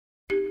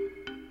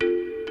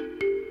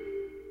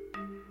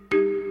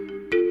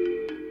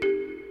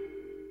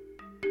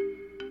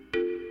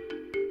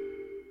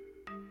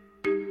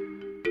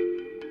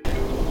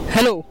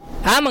Hello,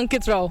 I'm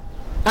Ankit Rao.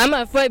 I'm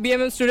a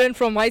FY student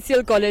from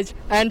ICL College,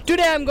 and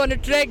today I'm going to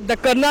trek the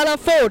Karnala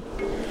Fort.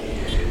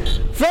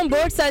 From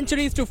bird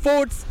sanctuaries to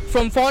forts,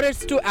 from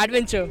forests to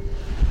adventure.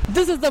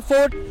 This is the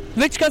fort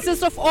which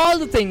consists of all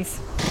the things.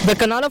 The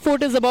Karnala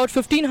Fort is about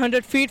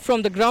 1500 feet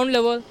from the ground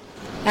level,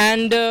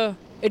 and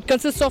it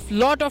consists of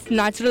lot of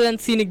natural and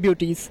scenic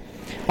beauties.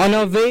 On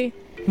our way,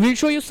 we'll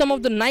show you some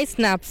of the nice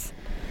snaps.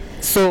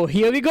 So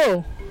here we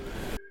go.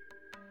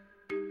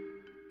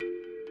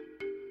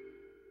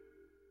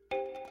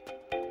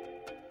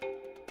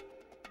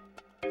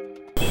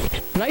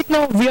 Right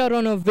now we are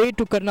on our way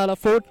to Karnala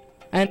Fort,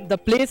 and the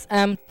place I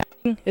am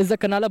standing is the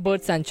Karnala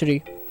Bird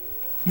Sanctuary.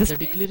 The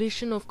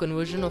declaration of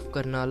conversion of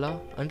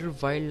Karnala under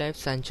wildlife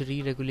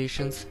sanctuary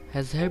regulations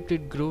has helped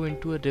it grow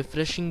into a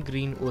refreshing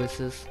green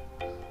oasis.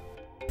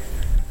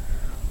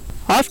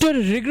 After a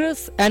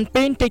rigorous and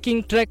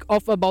painstaking trek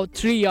of about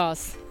 3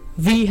 hours,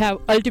 we have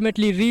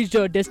ultimately reached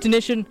our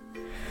destination,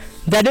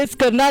 that is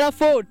Karnala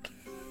Fort.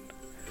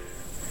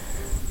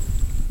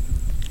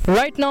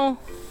 Right now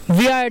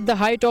we are at the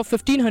height of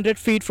 1500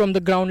 feet from the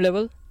ground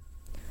level.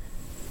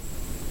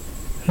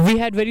 We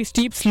had very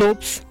steep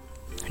slopes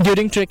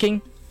during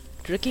trekking.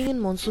 Trekking in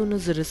monsoon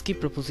is a risky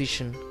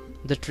proposition.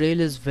 The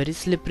trail is very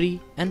slippery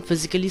and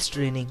physically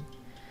straining.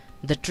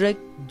 The trek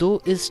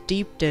though is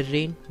steep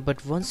terrain,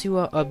 but once you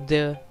are up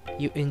there,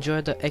 you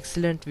enjoy the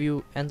excellent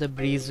view and the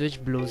breeze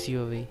which blows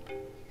you away.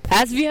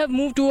 As we have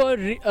moved to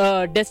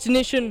our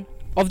destination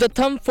of the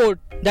Thumb Fort,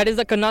 that is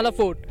the Karnala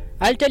Fort,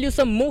 I'll tell you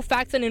some more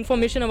facts and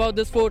information about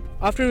this fort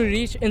after we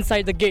reach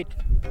inside the gate.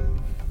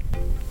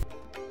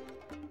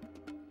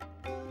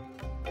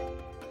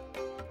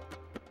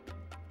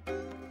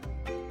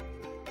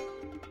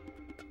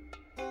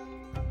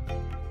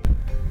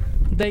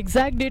 The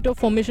exact date of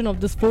formation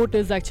of this fort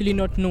is actually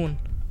not known,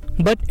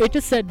 but it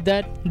is said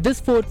that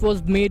this fort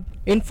was made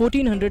in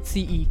 1400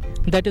 CE.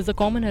 That is a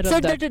common era.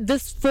 Said that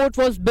this fort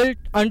was built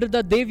under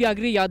the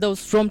Devyagri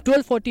Yadavs from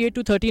 1248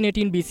 to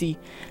 1318 BC,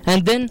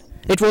 and then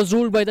it was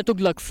ruled by the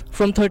Tughlaqs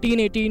from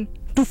 1318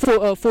 to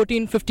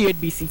 1458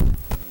 BC.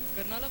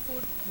 Karnala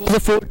Fort was a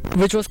fort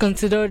which was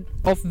considered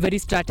of very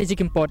strategic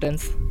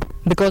importance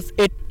because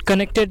it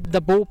connected the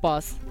Bow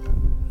Pass,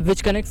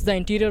 which connects the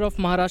interior of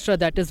Maharashtra,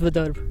 that is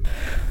Vidarbha.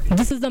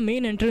 This is the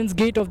main entrance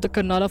gate of the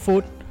Karnala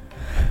Fort,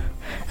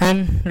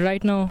 and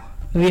right now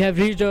we have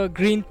reached a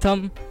green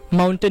thumb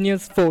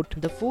mountainous fort.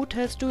 The fort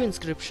has two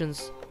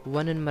inscriptions,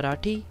 one in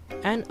Marathi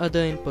and other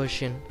in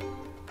Persian.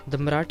 The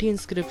Marathi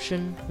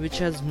inscription, which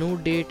has no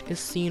date, is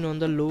seen on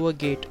the lower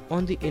gate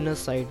on the inner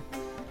side.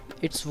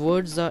 Its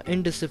words are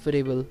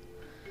indecipherable.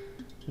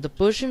 The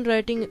Persian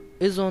writing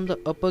is on the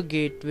upper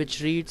gate,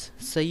 which reads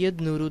Sayyid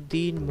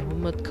Nuruddin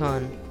Muhammad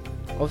Khan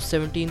of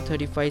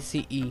 1735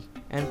 CE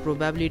and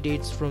probably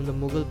dates from the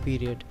Mughal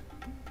period.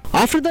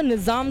 After the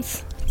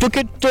Nizams took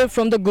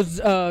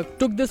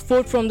this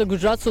fort from the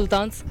Gujarat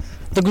Sultans,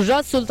 the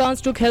Gujarat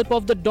Sultans took help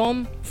of the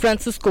Dom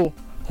Francisco,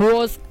 who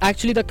was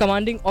actually the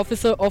commanding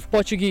officer of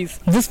Portuguese.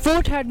 This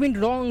fort had been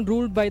long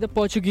ruled by the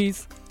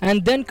Portuguese,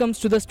 and then comes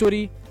to the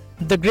story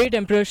the great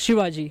Emperor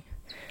Shivaji,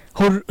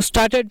 who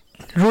started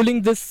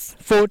ruling this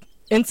fort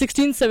in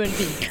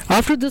 1670.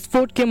 After this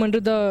fort came under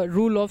the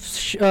rule of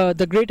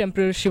the great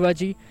Emperor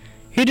Shivaji,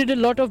 he did a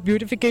lot of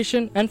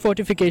beautification and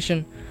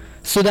fortification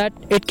so that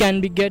it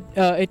can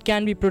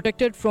be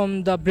protected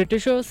from the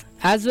Britishers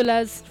as well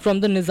as from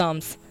the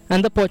Nizams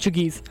and the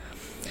Portuguese.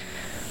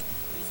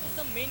 This is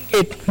the main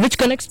gate which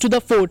connects to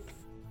the fort.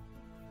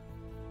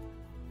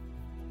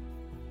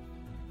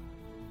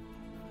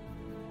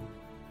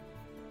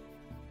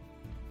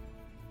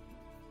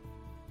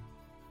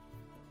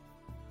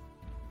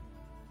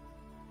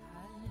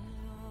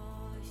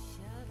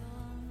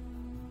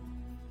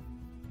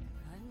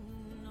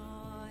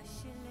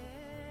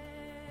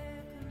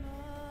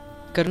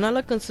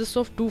 Karnala consists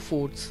of two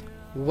forts,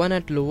 one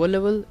at lower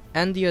level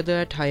and the other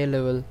at higher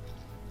level.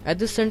 At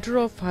the center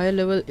of higher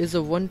level is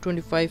a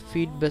 125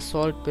 feet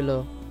basalt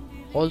pillar,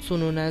 also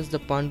known as the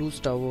Pandu's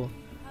Tower.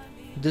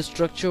 This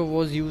structure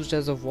was used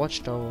as a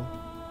watchtower.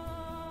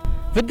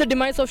 With the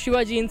demise of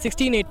Shivaji in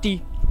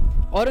 1680,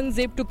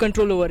 Aurangzeb took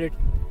control over it,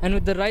 and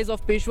with the rise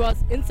of Peshwas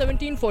in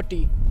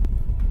 1740,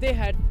 they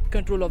had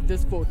control of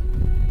this fort.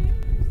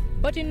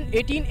 But in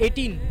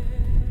 1818,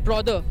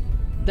 Prodder,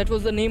 that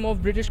was the name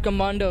of British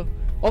commander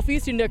of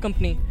East India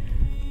Company,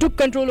 took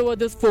control over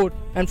this fort,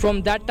 and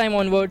from that time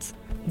onwards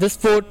this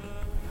fort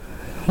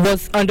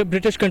was under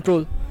British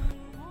control.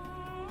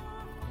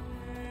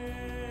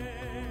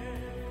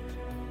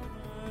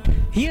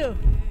 Here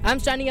I am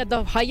standing at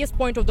the highest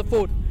point of the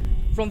fort,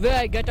 from where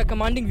I get a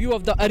commanding view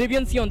of the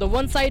Arabian Sea on the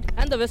one side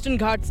and the Western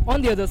Ghats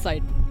on the other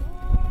side.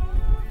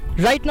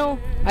 Right now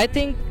I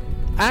think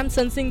I am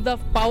sensing the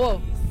power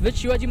which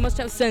Shivaji must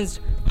have sensed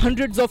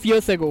hundreds of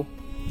years ago.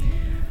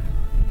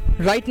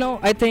 Right now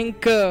I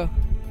think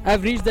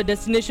I've reached the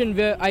destination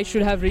where I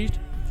should have reached.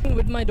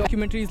 With my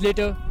documentaries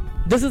later.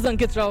 This is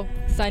Ankit Rao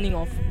signing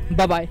off.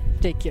 Bye bye.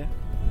 Take care.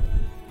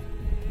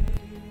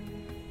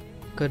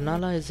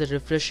 Karnala is a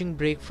refreshing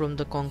break from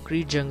the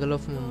concrete jungle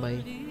of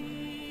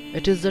Mumbai.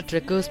 It is the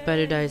trekker's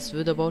paradise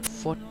with about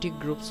 40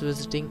 groups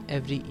visiting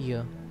every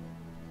year.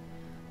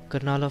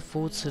 Karnala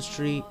Fort's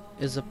history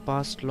is a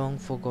past long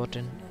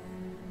forgotten,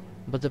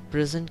 but the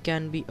present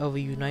can be a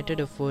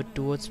united effort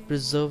towards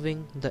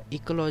preserving the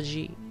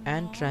ecology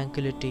and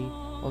tranquility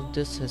of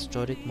this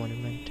historic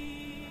monument.